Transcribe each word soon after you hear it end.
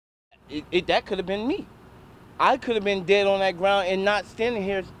that could have been me. I could have been dead on that ground and not standing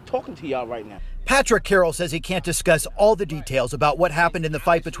here talking to y'all right now. Patrick Carroll says he can't discuss all the details about what happened in the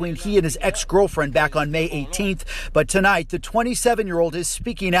fight between he and his ex-girlfriend back on May 18th. But tonight, the 27-year-old is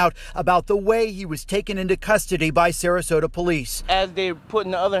speaking out about the way he was taken into custody by Sarasota police. As they're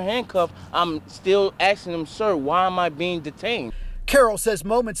putting the other handcuff, I'm still asking them, sir, why am I being detained? Carroll says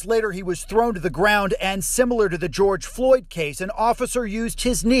moments later he was thrown to the ground, and similar to the George Floyd case, an officer used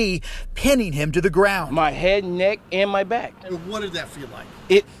his knee, pinning him to the ground. My head, neck, and my back. And what did that feel like?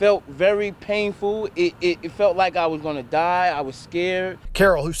 It felt very painful. It felt like I was going to die. I was scared.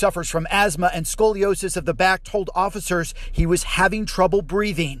 Carroll, who suffers from asthma and scoliosis of the back, told officers he was having trouble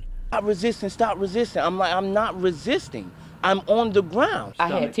breathing. Stop resisting, stop resisting. I'm like, I'm not resisting. I'm on the ground. I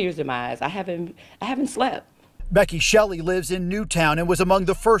had tears in my eyes. I haven't slept. Becky Shelley lives in Newtown and was among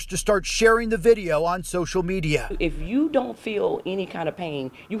the first to start sharing the video on social media. If you don't feel any kind of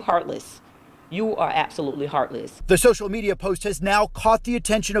pain, you're heartless. You are absolutely heartless. The social media post has now caught the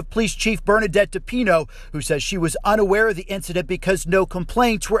attention of Police Chief Bernadette DePino, who says she was unaware of the incident because no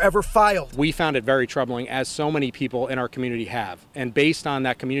complaints were ever filed. We found it very troubling, as so many people in our community have. And based on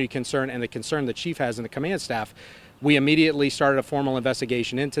that community concern and the concern the chief has and the command staff, we immediately started a formal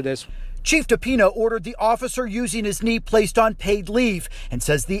investigation into this. Chief DePino ordered the officer using his knee placed on paid leave and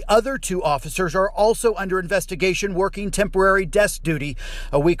says the other two officers are also under investigation working temporary desk duty.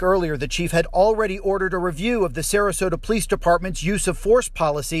 A week earlier, the chief had already ordered a review of the Sarasota Police Department's use of force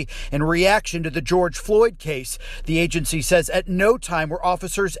policy in reaction to the George Floyd case. The agency says at no time were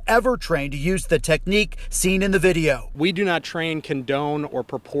officers ever trained to use the technique seen in the video. We do not train, condone, or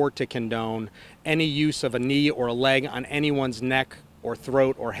purport to condone any use of a knee or a leg on anyone's neck or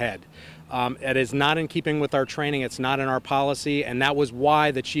throat or head. It is not in keeping with our training. It's not in our policy. And that was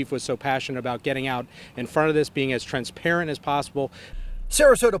why the chief was so passionate about getting out in front of this, being as transparent as possible.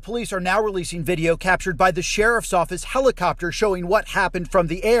 Sarasota police are now releasing video captured by the sheriff's office helicopter showing what happened from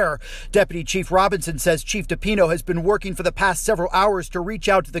the air. Deputy Chief Robinson says Chief DePino has been working for the past several hours to reach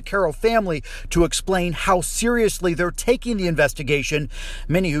out to the Carroll family to explain how seriously they're taking the investigation.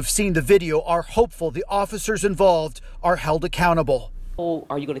 Many who've seen the video are hopeful the officers involved are held accountable.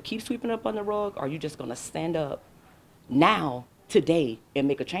 Are you going to keep sweeping up on the rug? Or are you just going to stand up now, today, and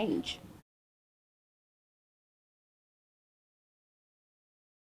make a change?